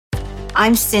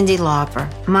I'm Cyndi Lauper.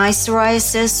 My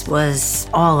psoriasis was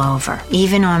all over,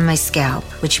 even on my scalp,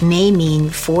 which may mean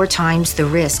 4 times the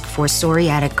risk for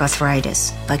psoriatic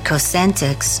arthritis. But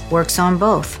Cosentyx works on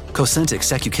both. Cosentyx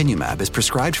secukinumab is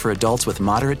prescribed for adults with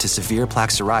moderate to severe plaque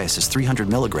psoriasis 300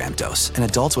 milligram dose and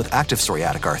adults with active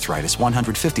psoriatic arthritis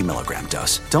 150 milligram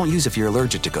dose. Don't use if you're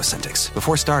allergic to Cosentyx.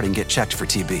 Before starting, get checked for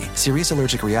TB, serious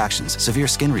allergic reactions, severe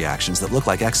skin reactions that look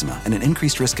like eczema, and an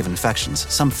increased risk of infections,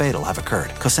 some fatal, have occurred.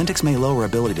 Cosentyx may lower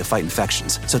ability to fight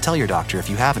infections, so tell your doctor if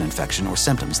you have an infection or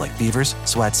symptoms like fevers,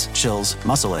 sweats, chills,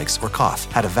 muscle aches, or cough,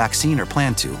 had a vaccine or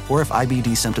plan to, or if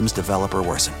IBD symptoms develop or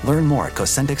worsen. Learn more at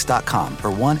Cosentyx.com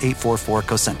or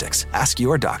 1-844-COSENTYX. Ask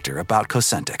your doctor about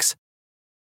Cosentyx.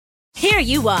 Here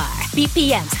you are,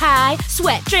 BPMs high,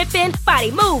 sweat dripping, body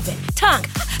moving, tongue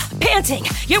panting.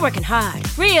 You're working hard,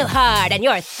 real hard, and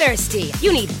you're thirsty.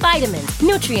 You need vitamins,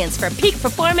 nutrients for peak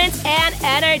performance and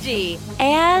energy.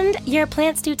 And your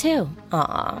plants do too.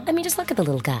 Aw, I mean, just look at the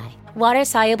little guy.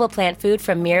 Water-soluble plant food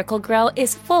from Miracle-Gro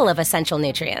is full of essential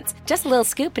nutrients. Just a little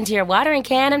scoop into your watering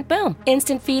can and boom,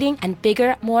 instant feeding and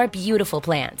bigger, more beautiful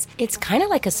plants. It's kind of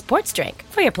like a sports drink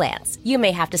for your plants. You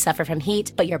may have to suffer from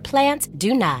heat, but your plants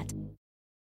do not.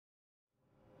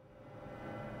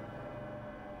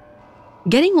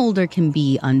 Getting older can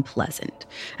be unpleasant.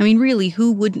 I mean, really,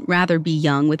 who wouldn't rather be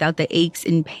young without the aches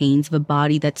and pains of a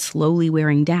body that's slowly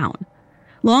wearing down?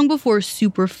 Long before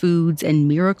superfoods and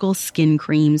miracle skin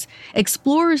creams,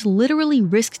 explorers literally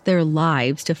risked their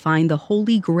lives to find the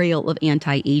holy grail of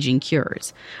anti-aging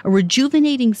cures, a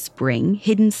rejuvenating spring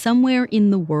hidden somewhere in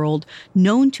the world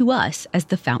known to us as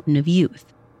the Fountain of Youth.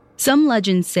 Some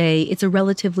legends say it's a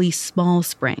relatively small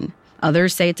spring.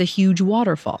 Others say it's a huge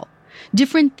waterfall.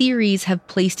 Different theories have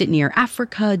placed it near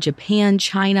Africa, Japan,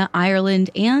 China, Ireland,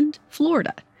 and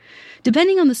Florida.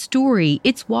 Depending on the story,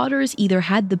 its waters either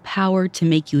had the power to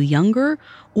make you younger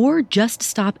or just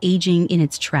stop aging in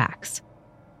its tracks.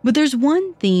 But there's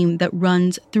one theme that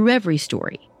runs through every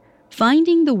story.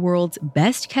 Finding the world's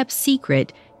best-kept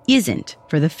secret isn't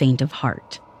for the faint of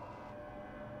heart.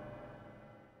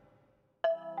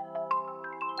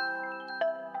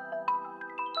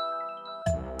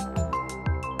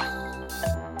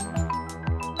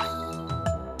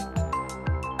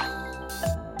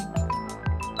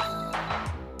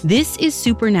 This is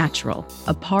Supernatural,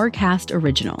 a Parcast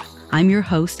original. I'm your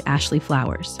host, Ashley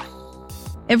Flowers.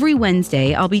 Every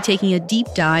Wednesday, I'll be taking a deep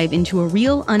dive into a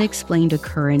real unexplained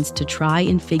occurrence to try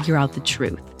and figure out the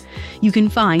truth. You can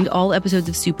find all episodes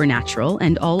of Supernatural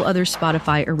and all other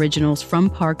Spotify originals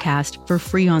from Parcast for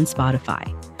free on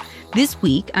Spotify. This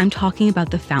week, I'm talking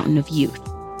about the Fountain of Youth.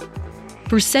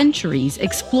 For centuries,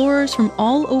 explorers from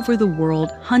all over the world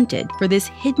hunted for this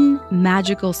hidden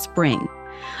magical spring.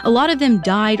 A lot of them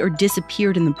died or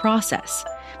disappeared in the process.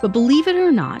 But believe it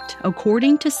or not,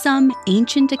 according to some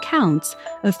ancient accounts,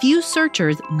 a few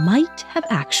searchers might have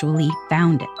actually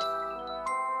found it.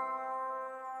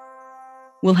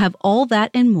 We'll have all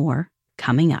that and more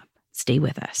coming up. Stay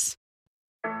with us.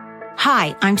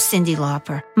 Hi, I'm Cyndi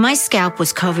Lauper. My scalp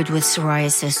was covered with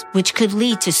psoriasis, which could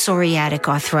lead to psoriatic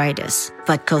arthritis.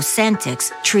 But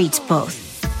Cosentyx treats both.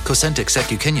 Cosentyx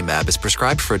secukinumab is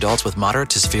prescribed for adults with moderate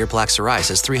to severe plaque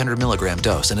psoriasis 300 milligram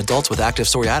dose and adults with active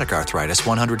psoriatic arthritis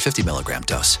 150 milligram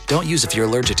dose. Don't use if you're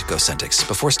allergic to Cosentyx.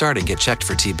 Before starting, get checked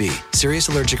for TB, serious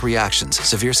allergic reactions,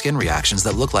 severe skin reactions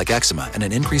that look like eczema, and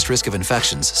an increased risk of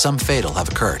infections, some fatal, have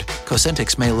occurred.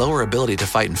 Cosentyx may lower ability to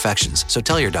fight infections, so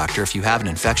tell your doctor if you have an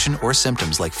infection or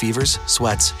symptoms like fevers,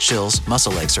 sweats, chills,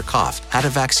 muscle aches, or cough, had a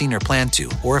vaccine or plan to,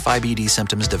 or if IBD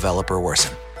symptoms develop or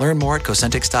worsen. Learn more at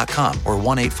Cosentyx.com or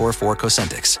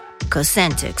 1-844-COSENTYX.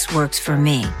 Cosentyx works for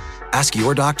me. Ask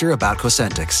your doctor about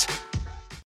Cosentyx.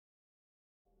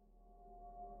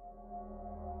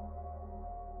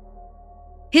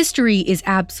 History is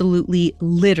absolutely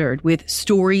littered with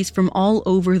stories from all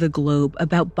over the globe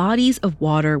about bodies of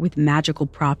water with magical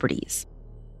properties.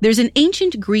 There's an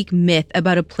ancient Greek myth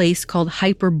about a place called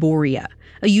Hyperborea,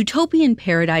 a utopian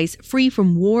paradise free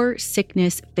from war,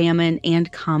 sickness, famine,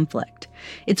 and conflict.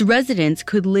 Its residents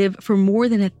could live for more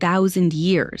than 1,000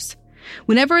 years.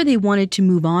 Whenever they wanted to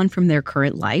move on from their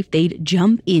current life, they'd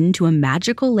jump into a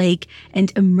magical lake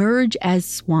and emerge as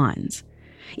swans.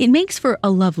 It makes for a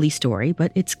lovely story,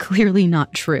 but it's clearly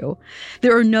not true.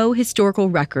 There are no historical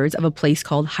records of a place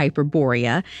called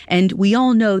Hyperborea, and we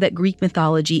all know that Greek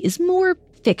mythology is more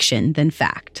fiction than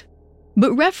fact.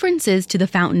 But references to the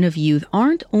Fountain of Youth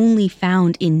aren't only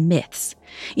found in myths.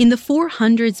 In the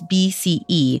 400s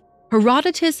BCE,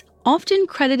 Herodotus, often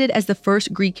credited as the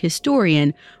first Greek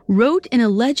historian, wrote an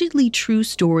allegedly true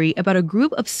story about a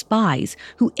group of spies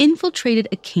who infiltrated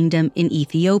a kingdom in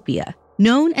Ethiopia,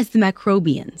 known as the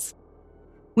Macrobians.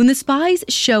 When the spies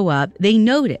show up, they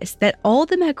notice that all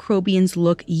the Macrobians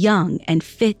look young and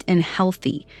fit and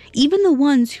healthy, even the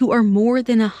ones who are more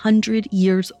than 100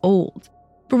 years old.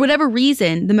 For whatever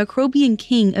reason, the Macrobian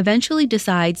king eventually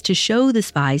decides to show the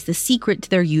spies the secret to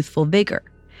their youthful vigor.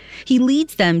 He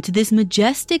leads them to this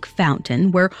majestic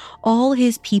fountain where all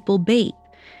his people bathe.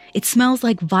 It smells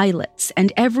like violets,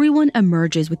 and everyone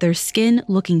emerges with their skin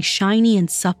looking shiny and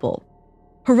supple.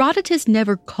 Herodotus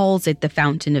never calls it the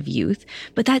Fountain of Youth,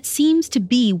 but that seems to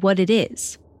be what it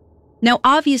is. Now,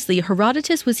 obviously,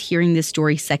 Herodotus was hearing this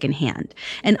story secondhand,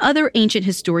 and other ancient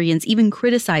historians even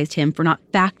criticized him for not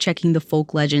fact-checking the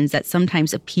folk legends that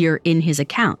sometimes appear in his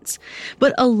accounts.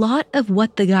 But a lot of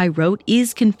what the guy wrote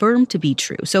is confirmed to be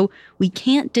true, so we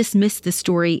can't dismiss the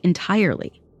story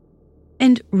entirely.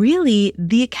 And really,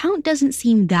 the account doesn't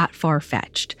seem that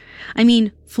far-fetched. I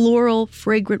mean, floral,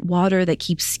 fragrant water that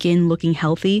keeps skin looking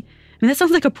healthy. That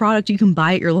sounds like a product you can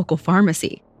buy at your local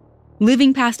pharmacy.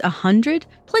 Living past 100?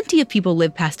 Plenty of people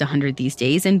live past 100 these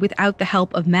days, and without the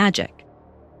help of magic.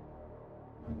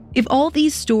 If all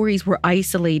these stories were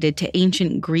isolated to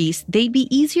ancient Greece, they'd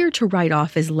be easier to write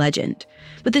off as legend.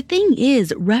 But the thing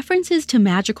is, references to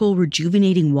magical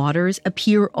rejuvenating waters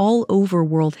appear all over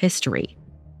world history.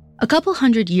 A couple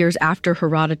hundred years after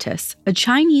Herodotus, a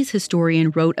Chinese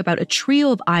historian wrote about a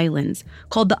trio of islands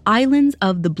called the Islands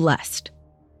of the Blessed.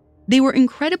 They were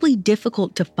incredibly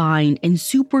difficult to find and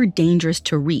super dangerous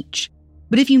to reach.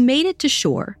 But if you made it to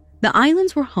shore, the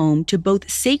islands were home to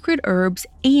both sacred herbs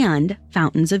and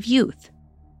fountains of youth.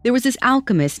 There was this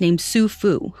alchemist named Su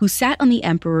Fu who sat on the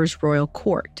emperor's royal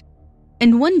court.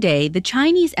 And one day, the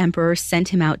Chinese emperor sent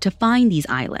him out to find these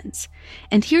islands.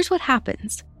 And here's what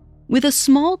happens. With a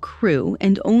small crew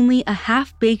and only a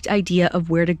half-baked idea of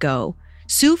where to go,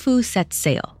 Su Fu sets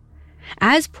sail.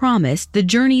 As promised, the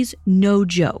journey's no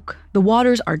joke. The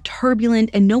waters are turbulent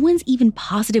and no one's even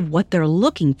positive what they're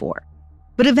looking for.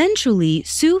 But eventually,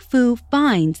 Su Fu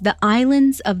finds the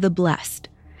Islands of the Blessed.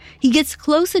 He gets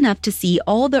close enough to see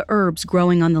all the herbs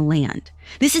growing on the land.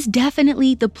 This is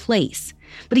definitely the place.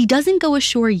 But he doesn't go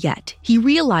ashore yet. He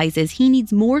realizes he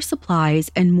needs more supplies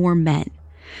and more men.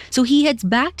 So he heads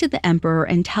back to the emperor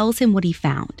and tells him what he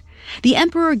found. The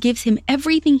emperor gives him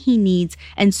everything he needs,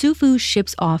 and Su Fu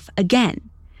ships off again.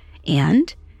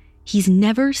 And he's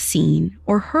never seen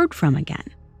or heard from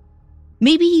again.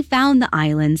 Maybe he found the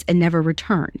islands and never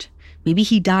returned. Maybe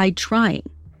he died trying.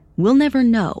 We'll never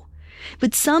know.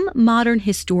 But some modern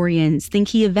historians think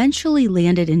he eventually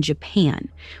landed in Japan,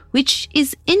 which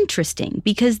is interesting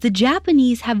because the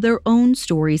Japanese have their own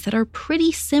stories that are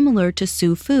pretty similar to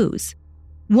Su Fu's.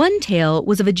 One tale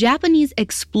was of a Japanese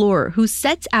explorer who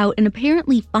sets out and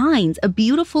apparently finds a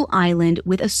beautiful island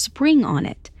with a spring on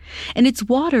it, and its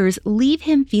waters leave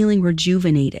him feeling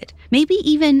rejuvenated, maybe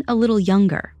even a little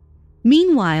younger.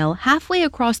 Meanwhile, halfway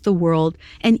across the world,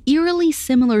 an eerily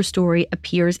similar story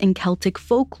appears in Celtic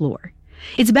folklore.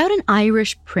 It's about an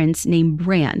Irish prince named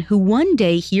Bran who one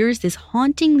day hears this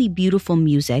hauntingly beautiful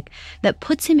music that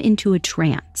puts him into a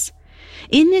trance.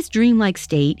 In this dreamlike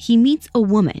state, he meets a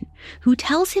woman who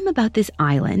tells him about this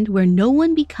island where no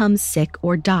one becomes sick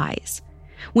or dies.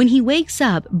 When he wakes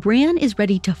up, Bran is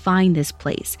ready to find this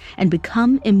place and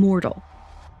become immortal.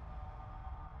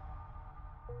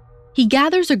 He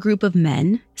gathers a group of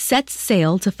men, sets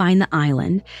sail to find the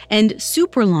island, and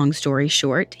super long story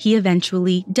short, he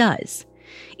eventually does.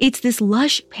 It's this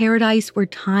lush paradise where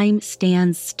time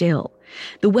stands still.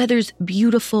 The weather's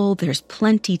beautiful, there's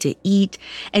plenty to eat,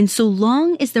 and so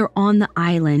long as they're on the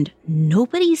island,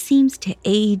 nobody seems to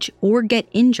age or get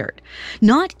injured.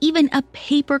 Not even a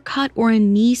paper cut or a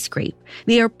knee scrape.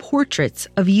 They are portraits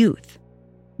of youth.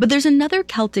 But there's another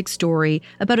Celtic story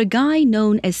about a guy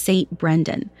known as Saint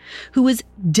Brendan, who was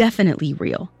definitely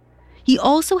real. He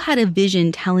also had a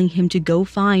vision telling him to go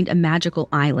find a magical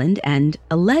island, and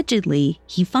allegedly,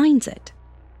 he finds it.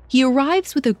 He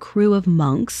arrives with a crew of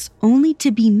monks, only to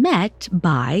be met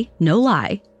by, no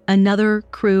lie, another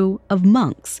crew of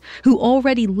monks who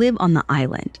already live on the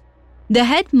island. The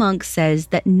head monk says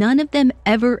that none of them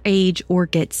ever age or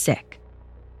get sick.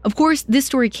 Of course, this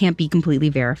story can't be completely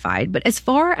verified, but as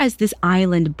far as this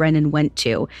island Brennan went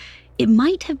to, it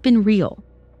might have been real.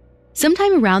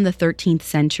 Sometime around the 13th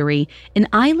century, an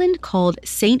island called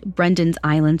St. Brendan's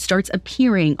Island starts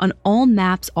appearing on all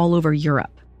maps all over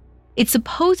Europe. It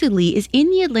supposedly is in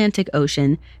the Atlantic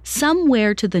Ocean,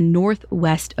 somewhere to the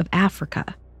northwest of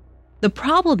Africa. The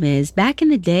problem is, back in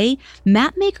the day,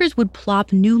 map makers would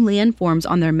plop new landforms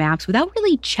on their maps without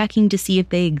really checking to see if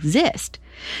they exist.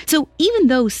 So even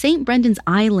though St. Brendan's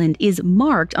Island is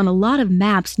marked on a lot of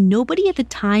maps, nobody at the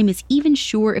time is even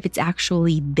sure if it's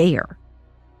actually there.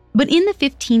 But in the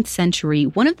 15th century,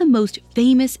 one of the most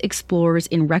famous explorers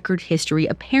in record history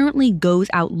apparently goes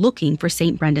out looking for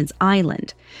St. Brendan's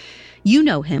Island. You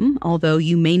know him, although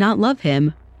you may not love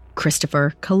him,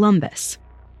 Christopher Columbus.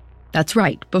 That's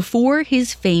right, before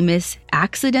his famous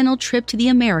accidental trip to the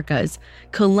Americas,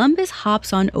 Columbus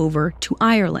hops on over to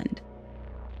Ireland.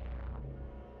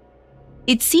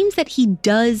 It seems that he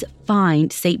does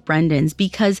find St. Brendan's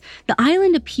because the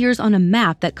island appears on a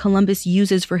map that Columbus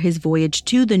uses for his voyage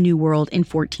to the New World in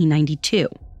 1492.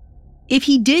 If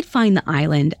he did find the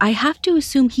island, I have to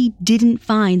assume he didn't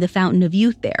find the Fountain of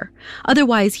Youth there.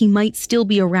 Otherwise, he might still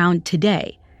be around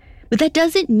today. But that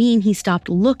doesn't mean he stopped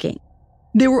looking.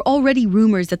 There were already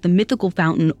rumors that the mythical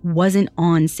fountain wasn't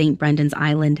on St. Brendan's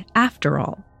Island after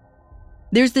all.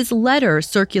 There's this letter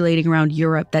circulating around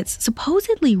Europe that's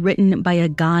supposedly written by a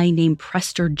guy named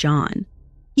Prester John.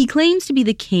 He claims to be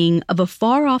the king of a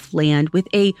far-off land with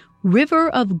a river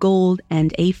of gold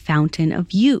and a fountain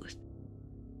of youth.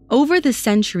 Over the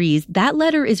centuries, that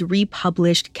letter is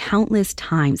republished countless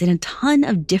times in a ton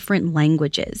of different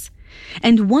languages.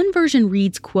 And one version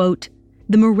reads, quote,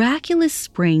 "The miraculous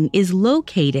spring is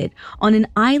located on an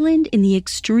island in the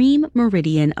extreme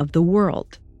meridian of the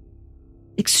world."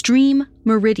 Extreme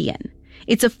meridian.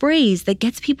 It's a phrase that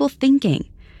gets people thinking.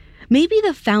 Maybe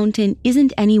the fountain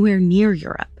isn't anywhere near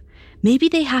Europe. Maybe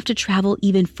they have to travel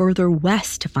even further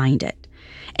west to find it.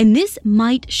 And this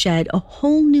might shed a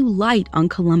whole new light on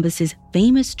Columbus's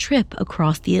famous trip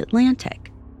across the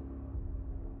Atlantic.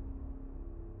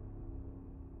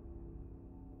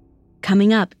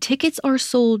 Coming up, tickets are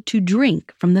sold to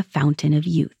drink from the Fountain of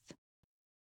Youth.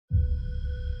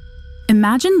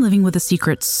 Imagine living with a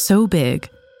secret so big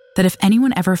that if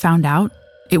anyone ever found out,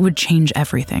 it would change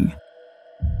everything.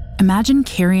 Imagine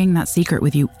carrying that secret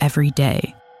with you every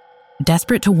day,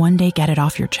 desperate to one day get it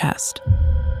off your chest.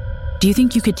 Do you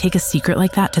think you could take a secret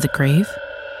like that to the grave?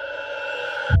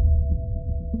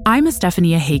 I'm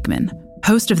Estefania Hageman,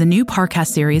 host of the new Parcast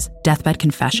series, Deathbed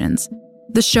Confessions,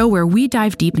 the show where we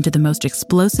dive deep into the most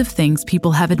explosive things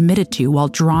people have admitted to while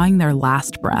drawing their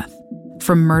last breath.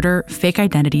 From murder, fake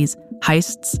identities,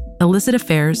 heists, illicit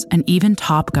affairs, and even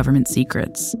top government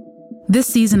secrets. This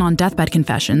season on Deathbed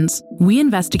Confessions, we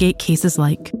investigate cases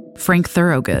like Frank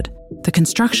Thorogood, the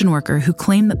construction worker who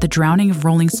claimed that the drowning of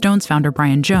Rolling Stones founder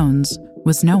Brian Jones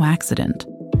was no accident.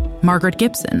 Margaret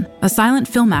Gibson, a silent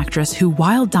film actress who,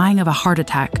 while dying of a heart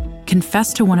attack,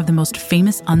 confessed to one of the most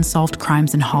famous unsolved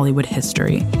crimes in Hollywood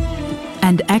history.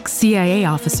 And ex-CIA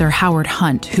officer Howard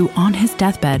Hunt, who on his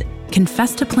deathbed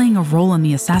confessed to playing a role in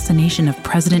the assassination of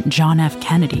President John F.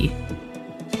 Kennedy.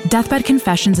 Deathbed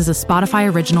Confessions is a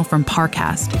Spotify original from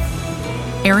Parcast,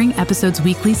 airing episodes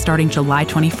weekly starting July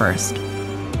 21st.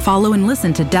 Follow and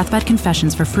listen to Deathbed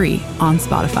Confessions for free on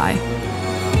Spotify.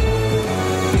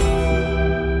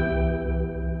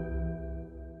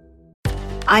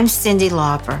 I'm Cyndi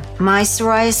Lauper. My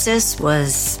psoriasis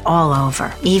was all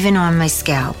over, even on my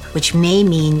scalp, which may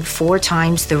mean 4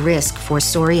 times the risk for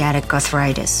psoriatic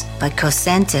arthritis. But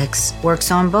Cosentyx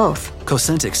works on both.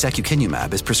 Cosentyx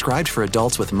secukinumab is prescribed for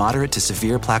adults with moderate to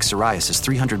severe plaque psoriasis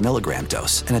 300 milligram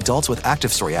dose and adults with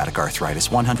active psoriatic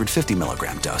arthritis 150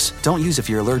 milligram dose. Don't use if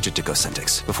you're allergic to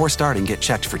Cosentyx. Before starting, get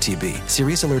checked for TB,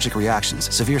 serious allergic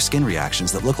reactions, severe skin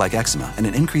reactions that look like eczema, and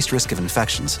an increased risk of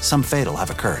infections, some fatal, have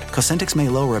occurred. Cosentyx may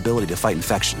lower ability to fight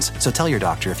infections, so tell your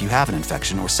doctor if you have an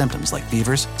infection or symptoms like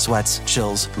fevers, sweats,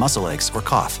 chills, muscle aches, or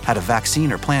cough, had a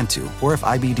vaccine or plan to, or if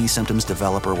IBD symptoms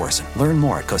develop or worsen. Learn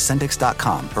more at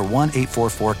Cosentyx.com or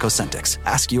 1-844-COSENTYX.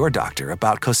 Ask your doctor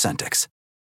about Cosentyx.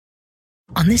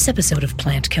 On this episode of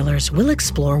Plant Killers, we'll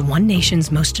explore one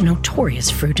nation's most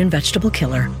notorious fruit and vegetable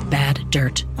killer, bad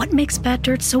dirt. What makes bad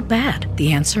dirt so bad?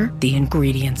 The answer? The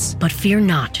ingredients. But fear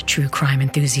not, true crime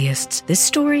enthusiasts. This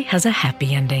story has a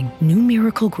happy ending. New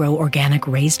Miracle-Gro organic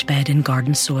raised bed and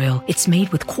garden soil. It's made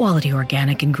with quality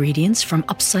organic ingredients from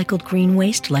upcycled green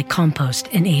waste like compost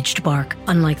and aged bark.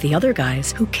 Unlike the other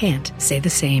guys who can't say the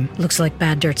same. Looks like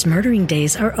bad dirt's murdering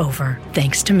days are over,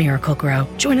 thanks to Miracle-Gro.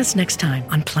 Join us next time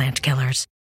on Plant Killers.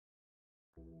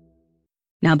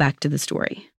 Now back to the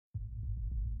story.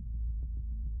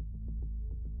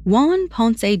 Juan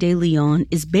Ponce de Leon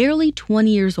is barely 20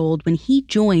 years old when he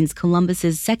joins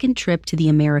Columbus's second trip to the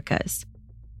Americas.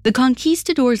 The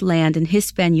conquistadors land in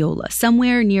Hispaniola,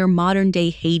 somewhere near modern-day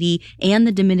Haiti and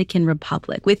the Dominican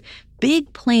Republic, with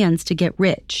big plans to get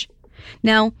rich.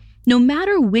 Now, no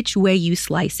matter which way you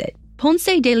slice it, Ponce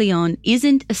de Leon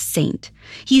isn't a saint.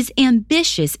 He's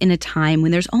ambitious in a time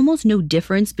when there's almost no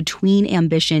difference between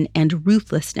ambition and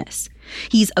ruthlessness.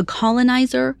 He's a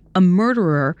colonizer, a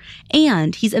murderer,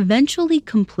 and he's eventually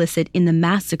complicit in the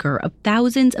massacre of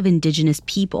thousands of indigenous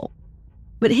people.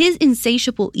 But his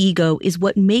insatiable ego is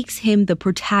what makes him the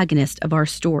protagonist of our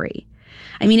story.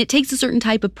 I mean, it takes a certain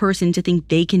type of person to think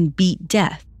they can beat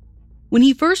death. When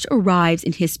he first arrives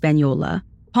in Hispaniola,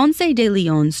 Ponce de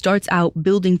Leon starts out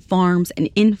building farms and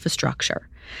infrastructure.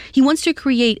 He wants to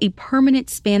create a permanent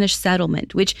Spanish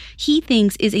settlement, which he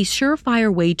thinks is a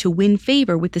surefire way to win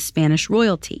favor with the Spanish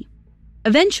royalty.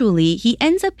 Eventually, he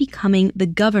ends up becoming the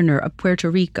governor of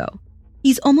Puerto Rico.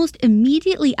 He's almost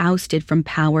immediately ousted from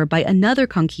power by another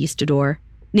conquistador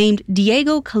named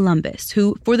Diego Columbus,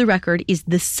 who, for the record, is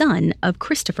the son of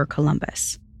Christopher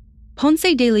Columbus. Ponce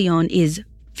de Leon is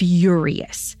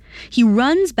furious. He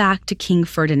runs back to King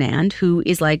Ferdinand, who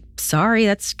is like, sorry,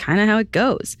 that's kind of how it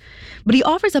goes. But he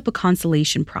offers up a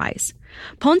consolation prize.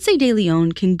 Ponce de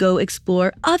Leon can go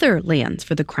explore other lands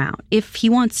for the crown if he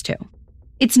wants to.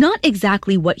 It's not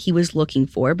exactly what he was looking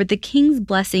for, but the king's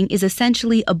blessing is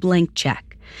essentially a blank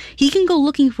check. He can go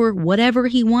looking for whatever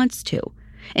he wants to,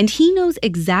 and he knows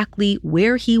exactly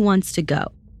where he wants to go.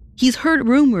 He's heard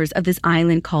rumors of this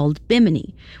island called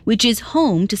Bimini, which is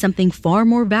home to something far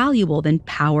more valuable than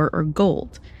power or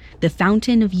gold, the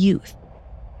Fountain of Youth.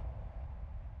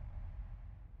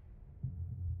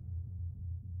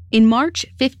 In March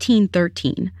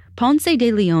 1513, Ponce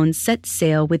de Leon sets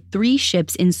sail with 3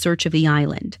 ships in search of the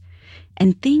island,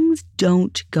 and things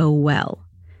don't go well.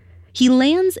 He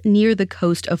lands near the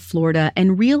coast of Florida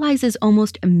and realizes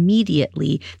almost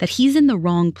immediately that he's in the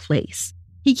wrong place.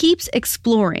 He keeps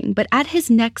exploring, but at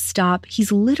his next stop,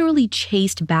 he's literally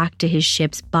chased back to his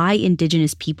ships by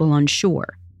indigenous people on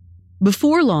shore.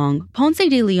 Before long, Ponce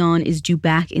de Leon is due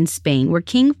back in Spain, where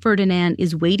King Ferdinand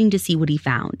is waiting to see what he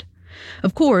found.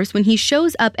 Of course, when he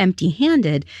shows up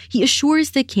empty-handed, he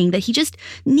assures the king that he just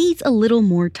needs a little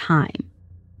more time.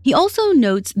 He also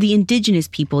notes the indigenous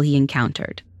people he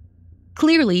encountered.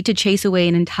 Clearly, to chase away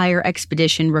an entire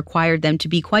expedition required them to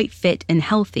be quite fit and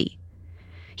healthy.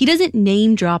 He doesn't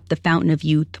name-drop the Fountain of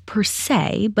Youth per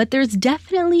se, but there's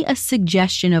definitely a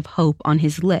suggestion of hope on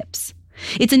his lips.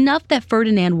 It's enough that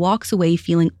Ferdinand walks away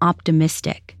feeling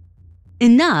optimistic.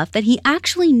 Enough that he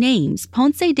actually names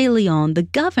Ponce de Leon the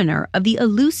governor of the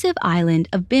elusive island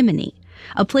of Bimini,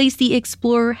 a place the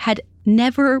explorer had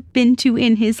never been to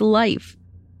in his life.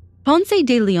 Ponce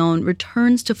de Leon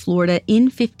returns to Florida in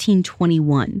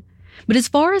 1521. But as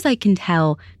far as I can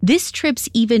tell, this trip's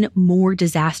even more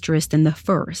disastrous than the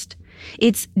first.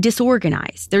 It's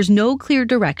disorganized, there's no clear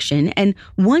direction, and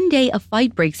one day a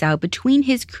fight breaks out between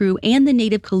his crew and the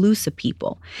native Calusa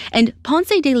people, and Ponce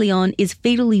de Leon is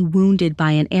fatally wounded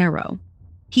by an arrow.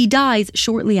 He dies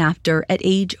shortly after at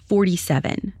age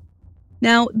 47.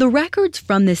 Now, the records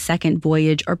from this second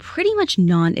voyage are pretty much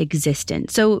non-existent,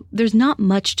 so there's not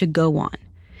much to go on.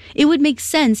 It would make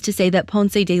sense to say that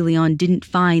Ponce de Leon didn't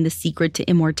find the secret to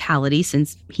immortality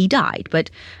since he died, but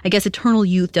I guess eternal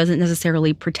youth doesn't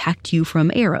necessarily protect you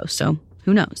from arrows, so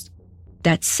who knows?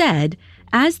 That said,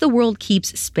 as the world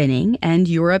keeps spinning and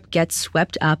Europe gets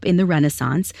swept up in the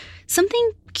Renaissance,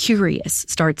 something curious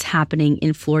starts happening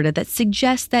in Florida that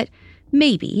suggests that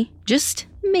maybe, just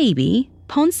maybe,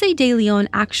 Ponce de Leon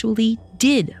actually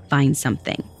did find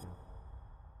something.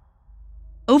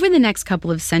 Over the next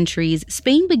couple of centuries,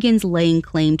 Spain begins laying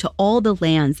claim to all the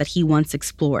lands that he once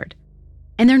explored.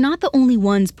 And they're not the only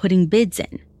ones putting bids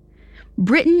in.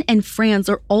 Britain and France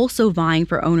are also vying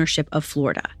for ownership of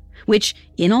Florida, which,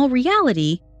 in all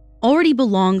reality, already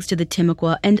belongs to the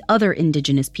Timucua and other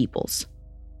indigenous peoples.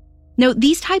 Now,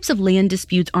 these types of land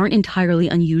disputes aren't entirely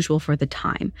unusual for the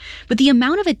time, but the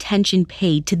amount of attention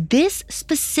paid to this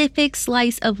specific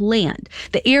slice of land,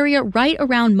 the area right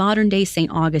around modern-day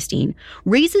St. Augustine,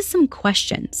 raises some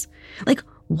questions. Like,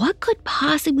 what could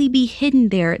possibly be hidden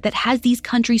there that has these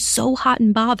countries so hot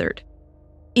and bothered?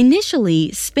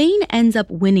 Initially, Spain ends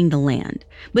up winning the land,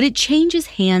 but it changes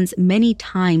hands many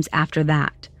times after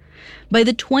that. By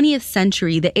the 20th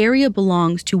century, the area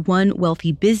belongs to one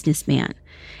wealthy businessman,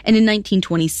 and in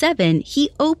 1927, he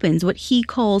opens what he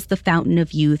calls the Fountain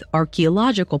of Youth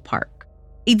Archaeological Park.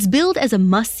 It's billed as a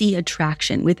must-see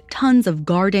attraction with tons of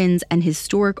gardens and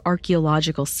historic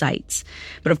archaeological sites.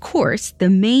 But of course, the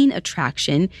main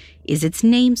attraction is its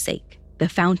namesake, the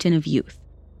Fountain of Youth.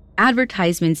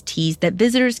 Advertisements tease that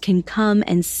visitors can come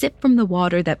and sip from the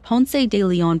water that Ponce de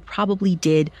Leon probably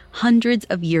did hundreds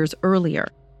of years earlier.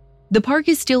 The park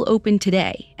is still open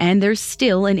today, and there's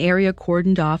still an area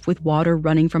cordoned off with water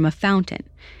running from a fountain.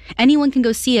 Anyone can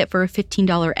go see it for a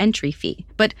 $15 entry fee,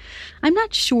 but I'm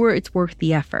not sure it's worth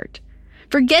the effort.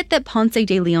 Forget that Ponce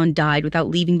de Leon died without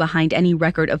leaving behind any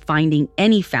record of finding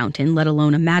any fountain, let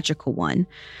alone a magical one.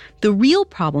 The real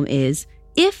problem is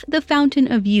If the Fountain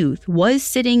of Youth was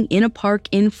sitting in a park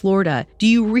in Florida, do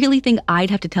you really think I'd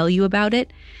have to tell you about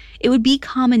it? It would be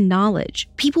common knowledge.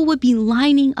 People would be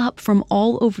lining up from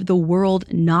all over the world,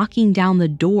 knocking down the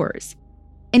doors.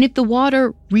 And if the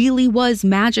water really was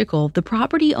magical, the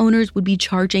property owners would be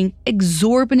charging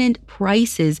exorbitant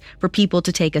prices for people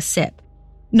to take a sip.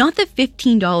 Not the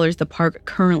 $15 the park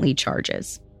currently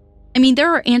charges. I mean,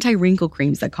 there are anti-wrinkle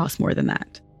creams that cost more than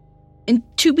that. And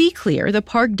to be clear, the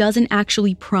park doesn't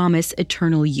actually promise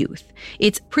eternal youth.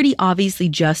 It's pretty obviously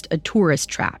just a tourist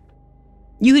trap.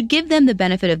 You could give them the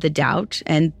benefit of the doubt,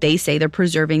 and they say they're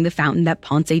preserving the fountain that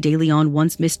Ponce de Leon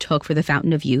once mistook for the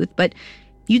Fountain of Youth, but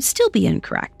you'd still be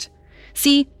incorrect.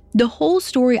 See, the whole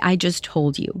story I just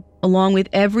told you, along with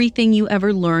everything you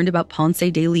ever learned about Ponce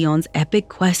de Leon's epic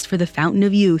quest for the Fountain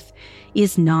of Youth,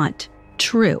 is not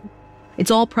true.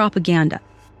 It's all propaganda.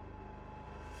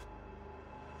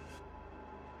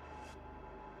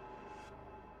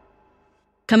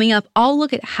 Coming up, I'll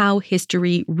look at how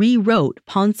history rewrote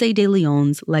Ponce de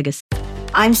Leon's legacy.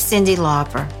 I'm Cyndi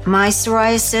Lauper. My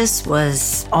psoriasis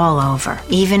was all over,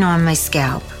 even on my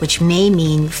scalp, which may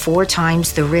mean 4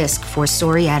 times the risk for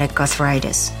psoriatic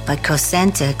arthritis. But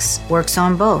Cosentyx works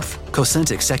on both.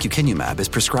 Cosentyx secukinumab is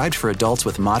prescribed for adults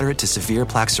with moderate to severe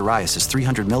plaque psoriasis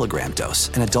 300 milligram dose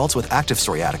and adults with active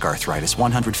psoriatic arthritis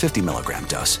 150 milligram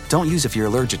dose. Don't use if you're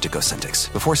allergic to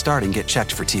Cosentyx. Before starting, get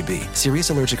checked for TB, serious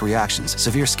allergic reactions,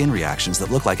 severe skin reactions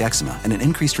that look like eczema, and an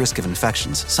increased risk of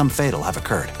infections, some fatal, have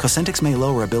occurred. Cosentyx may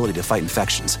lower ability to fight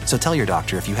infections, so tell your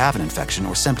doctor if you have an infection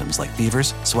or symptoms like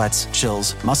fevers, sweats,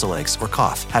 chills, muscle aches, or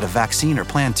cough, had a vaccine or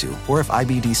plan to, or if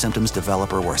IBD symptoms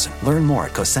develop or worsen. Learn more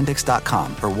at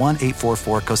Cosentyx.com or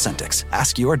 1-844-COSENTYX.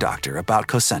 Ask your doctor about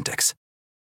Cosentyx.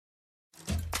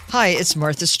 Hi, it's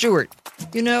Martha Stewart.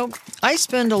 You know, I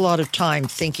spend a lot of time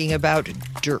thinking about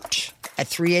dirt. At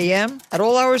 3 a.m., at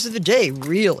all hours of the day,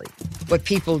 really. What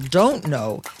people don't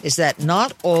know is that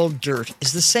not all dirt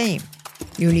is the same.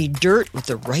 You need dirt with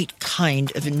the right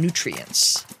kind of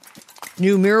nutrients.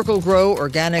 New Miracle-Gro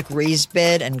organic raised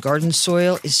bed and garden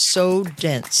soil is so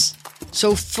dense,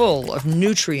 so full of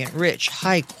nutrient-rich,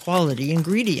 high-quality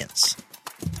ingredients.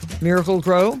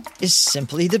 Miracle-Gro is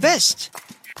simply the best.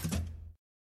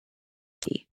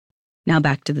 Now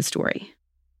back to the story.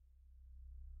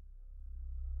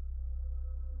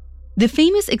 The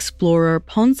famous explorer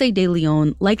Ponce de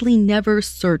Leon likely never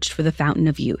searched for the Fountain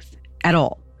of Youth at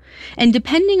all. And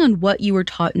depending on what you were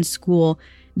taught in school,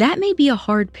 that may be a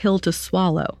hard pill to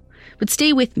swallow. But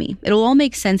stay with me. It'll all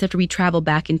make sense after we travel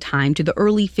back in time to the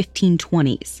early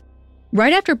 1520s.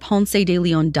 Right after Ponce de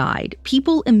Leon died,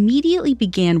 people immediately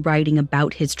began writing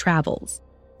about his travels.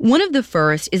 One of the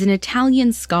first is an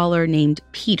Italian scholar named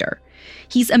Peter.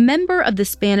 He's a member of the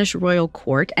Spanish royal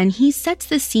court, and he sets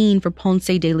the scene for Ponce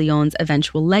de Leon's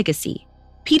eventual legacy.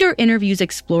 Peter interviews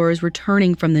explorers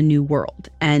returning from the New World,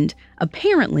 and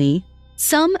apparently,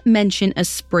 some mention a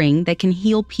spring that can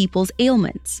heal people's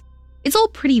ailments. It's all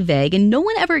pretty vague, and no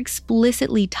one ever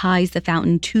explicitly ties the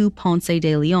fountain to Ponce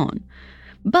de Leon.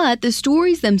 But the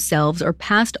stories themselves are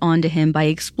passed on to him by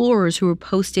explorers who were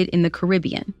posted in the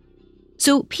Caribbean.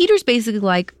 So Peter's basically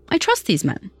like, I trust these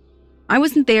men. I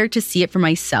wasn't there to see it for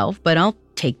myself, but I'll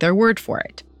take their word for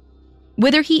it.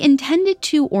 Whether he intended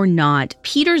to or not,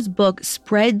 Peter's book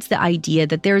spreads the idea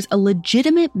that there's a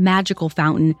legitimate magical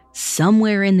fountain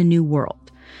somewhere in the New World.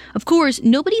 Of course,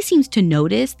 nobody seems to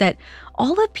notice that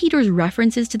all of Peter's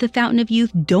references to the Fountain of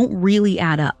Youth don't really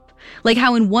add up. Like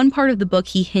how in one part of the book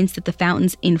he hints that the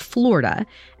fountain's in Florida,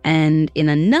 and in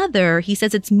another he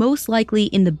says it's most likely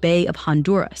in the Bay of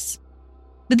Honduras.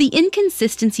 But the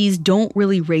inconsistencies don't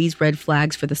really raise red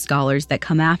flags for the scholars that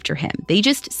come after him. They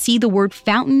just see the word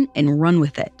fountain and run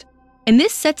with it. And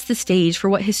this sets the stage for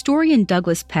what historian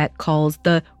Douglas Pett calls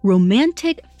the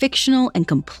romantic, fictional, and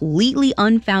completely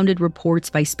unfounded reports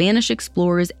by Spanish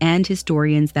explorers and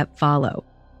historians that follow.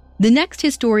 The next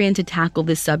historian to tackle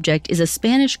this subject is a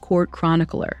Spanish court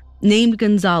chronicler named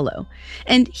Gonzalo,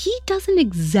 and he doesn't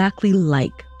exactly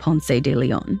like Ponce de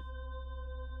Leon.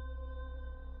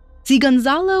 See,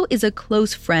 Gonzalo is a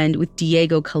close friend with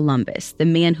Diego Columbus, the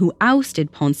man who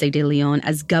ousted Ponce de Leon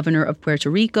as governor of Puerto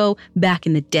Rico back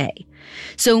in the day.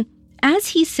 So, as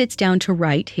he sits down to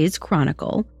write his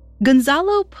chronicle,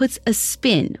 Gonzalo puts a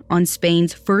spin on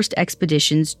Spain's first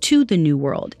expeditions to the New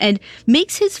World and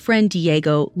makes his friend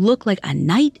Diego look like a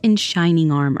knight in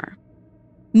shining armor.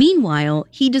 Meanwhile,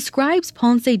 he describes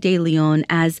Ponce de Leon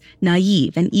as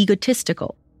naive and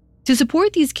egotistical. To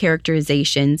support these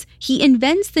characterizations, he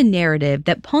invents the narrative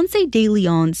that Ponce de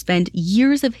Leon spent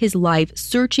years of his life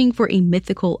searching for a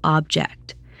mythical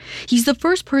object. He's the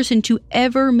first person to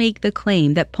ever make the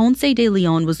claim that Ponce de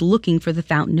Leon was looking for the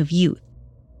Fountain of Youth.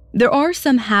 There are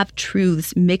some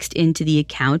half-truths mixed into the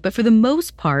account, but for the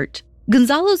most part,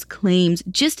 Gonzalo's claims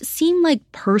just seem like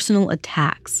personal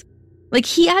attacks. Like,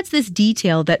 he adds this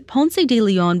detail that Ponce de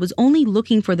Leon was only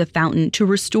looking for the fountain to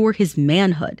restore his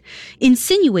manhood,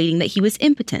 insinuating that he was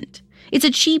impotent. It's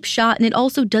a cheap shot, and it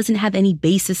also doesn't have any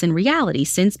basis in reality,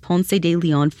 since Ponce de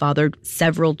Leon fathered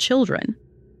several children.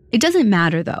 It doesn't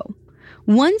matter, though.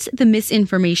 Once the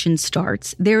misinformation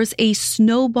starts, there's a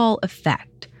snowball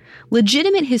effect.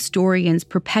 Legitimate historians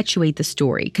perpetuate the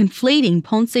story, conflating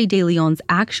Ponce de Leon's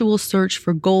actual search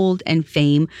for gold and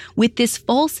fame with this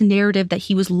false narrative that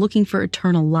he was looking for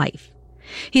eternal life.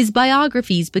 His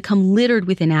biographies become littered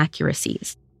with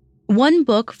inaccuracies. One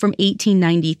book from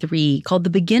 1893 called The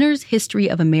Beginner's History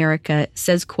of America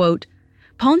says, quote,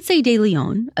 Ponce de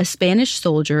Leon, a Spanish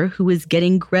soldier who was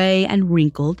getting gray and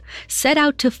wrinkled, set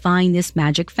out to find this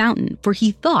magic fountain, for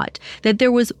he thought that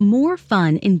there was more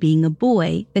fun in being a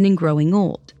boy than in growing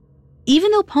old.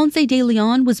 Even though Ponce de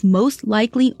Leon was most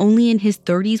likely only in his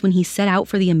 30s when he set out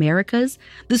for the Americas,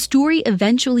 the story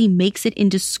eventually makes it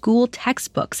into school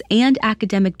textbooks and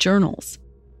academic journals.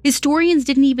 Historians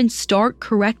didn't even start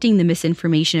correcting the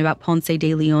misinformation about Ponce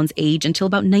de Leon's age until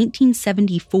about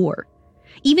 1974.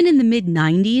 Even in the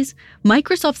mid-90s,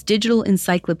 Microsoft's digital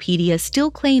encyclopedia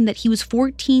still claimed that he was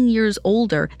 14 years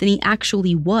older than he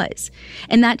actually was,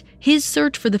 and that his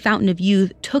search for the Fountain of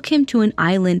Youth took him to an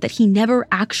island that he never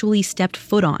actually stepped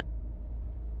foot on.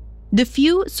 The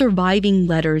few surviving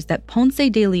letters that Ponce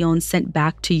de Leon sent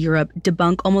back to Europe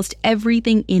debunk almost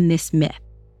everything in this myth.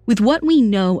 With what we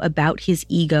know about his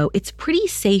ego, it's pretty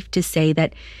safe to say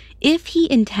that if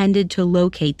he intended to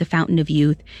locate the Fountain of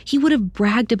Youth, he would have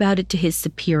bragged about it to his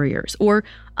superiors or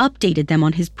updated them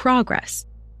on his progress.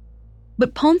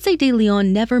 But Ponce de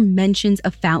Leon never mentions a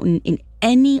fountain in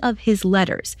any of his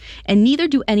letters, and neither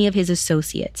do any of his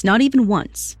associates, not even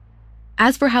once.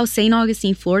 As for how St.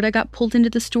 Augustine, Florida got pulled into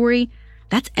the story,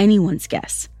 that's anyone's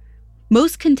guess.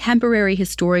 Most contemporary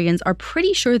historians are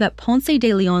pretty sure that Ponce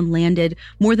de Leon landed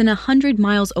more than 100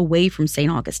 miles away from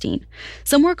St. Augustine,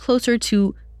 somewhere closer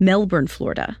to Melbourne,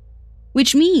 Florida,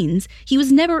 which means he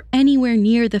was never anywhere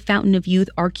near the Fountain of Youth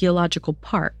Archaeological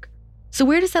Park. So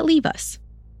where does that leave us?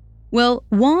 Well,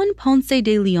 Juan Ponce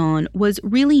de Leon was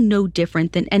really no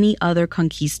different than any other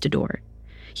conquistador.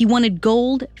 He wanted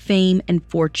gold, fame, and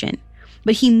fortune,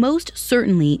 but he most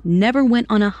certainly never went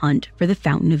on a hunt for the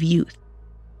Fountain of Youth.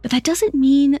 But that doesn't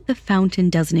mean the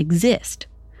fountain doesn't exist.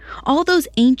 All those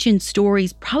ancient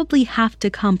stories probably have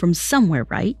to come from somewhere,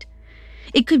 right?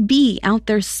 It could be out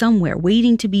there somewhere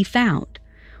waiting to be found.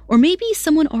 Or maybe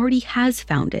someone already has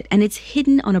found it and it's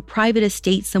hidden on a private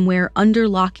estate somewhere under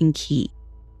lock and key.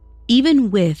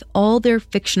 Even with all their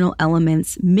fictional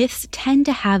elements, myths tend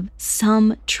to have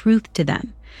some truth to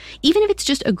them, even if it's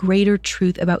just a greater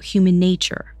truth about human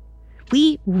nature.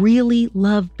 We really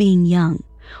love being young,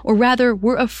 or rather,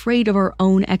 we're afraid of our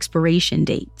own expiration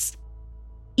dates.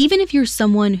 Even if you're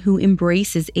someone who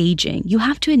embraces aging, you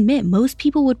have to admit most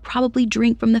people would probably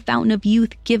drink from the Fountain of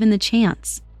Youth given the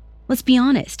chance. Let's be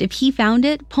honest, if he found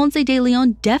it, Ponce de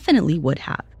Leon definitely would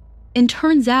have. And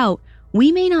turns out,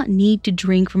 we may not need to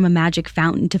drink from a magic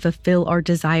fountain to fulfill our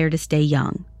desire to stay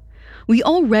young. We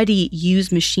already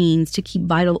use machines to keep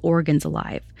vital organs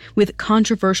alive, with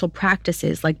controversial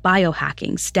practices like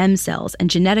biohacking, stem cells, and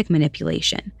genetic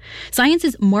manipulation. Science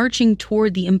is marching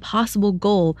toward the impossible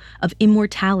goal of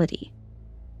immortality.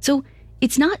 So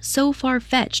it's not so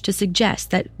far-fetched to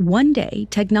suggest that one day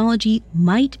technology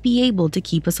might be able to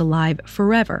keep us alive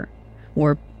forever,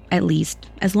 or at least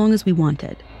as long as we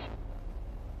wanted.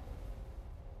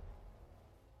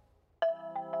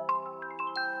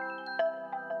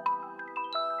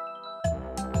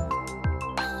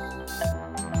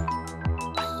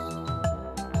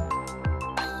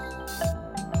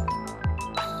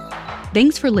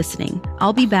 Thanks for listening.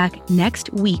 I'll be back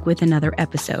next week with another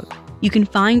episode. You can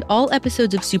find all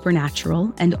episodes of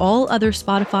Supernatural and all other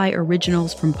Spotify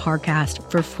originals from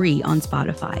Parcast for free on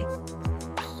Spotify.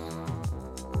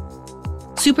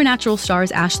 Supernatural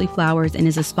stars Ashley Flowers and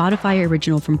is a Spotify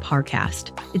original from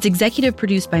Parcast. It's executive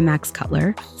produced by Max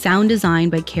Cutler, sound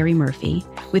designed by Carrie Murphy,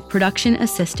 with production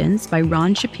assistance by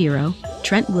Ron Shapiro,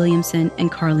 Trent Williamson,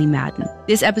 and Carly Madden.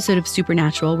 This episode of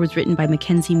Supernatural was written by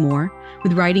Mackenzie Moore,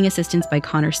 with writing assistance by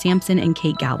Connor Sampson and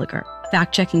Kate Gallagher,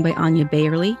 fact-checking by Anya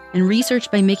Bayerly, and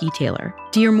research by Mickey Taylor.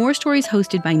 To hear more stories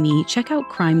hosted by me, check out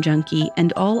Crime Junkie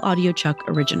and all AudioChuck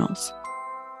originals.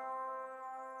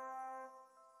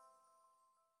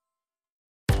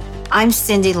 I'm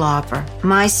Cyndi Lauper.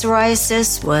 My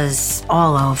psoriasis was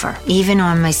all over, even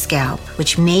on my scalp,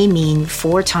 which may mean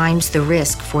 4 times the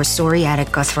risk for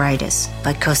psoriatic arthritis.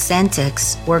 But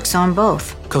Cosentyx works on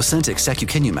both. Cosentyx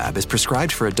secukinumab is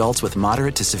prescribed for adults with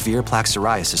moderate to severe plaque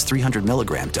psoriasis 300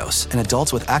 milligram dose and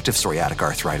adults with active psoriatic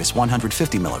arthritis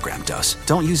 150 milligram dose.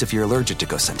 Don't use if you're allergic to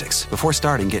Cosentyx. Before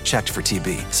starting, get checked for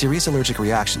TB, serious allergic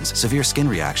reactions, severe skin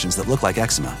reactions that look like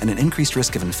eczema, and an increased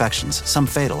risk of infections, some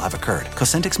fatal, have occurred.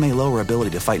 Cosentyx may lower ability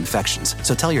to fight infections,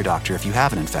 so tell your doctor if you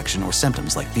have an infection or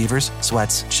symptoms like fevers,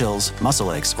 sweats, chills,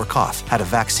 muscle aches, or cough, had a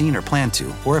vaccine or plan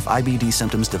to, or if IBD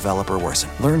symptoms develop or worsen.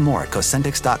 Learn more at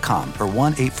Cosentyx.com or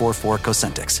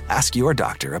 1-844-COSENTYX. Ask your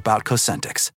doctor about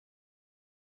Cosentyx.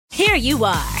 Here you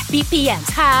are,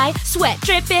 BPMs high, sweat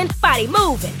dripping, body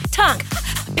moving, tongue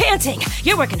panting.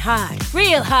 You're working hard,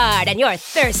 real hard, and you're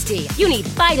thirsty. You need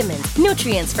vitamins,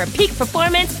 nutrients for peak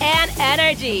performance and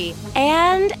energy.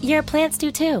 And your plants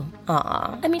do too.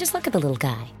 Aw, I mean, just look at the little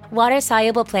guy.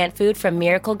 Water-soluble plant food from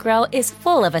Miracle-Gro is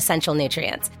full of essential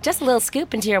nutrients. Just a little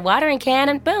scoop into your watering can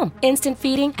and boom, instant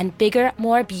feeding and bigger,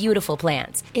 more beautiful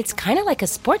plants. It's kind of like a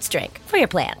sports drink for your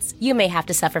plants. You may have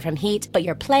to suffer from heat, but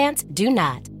your plants do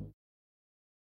not.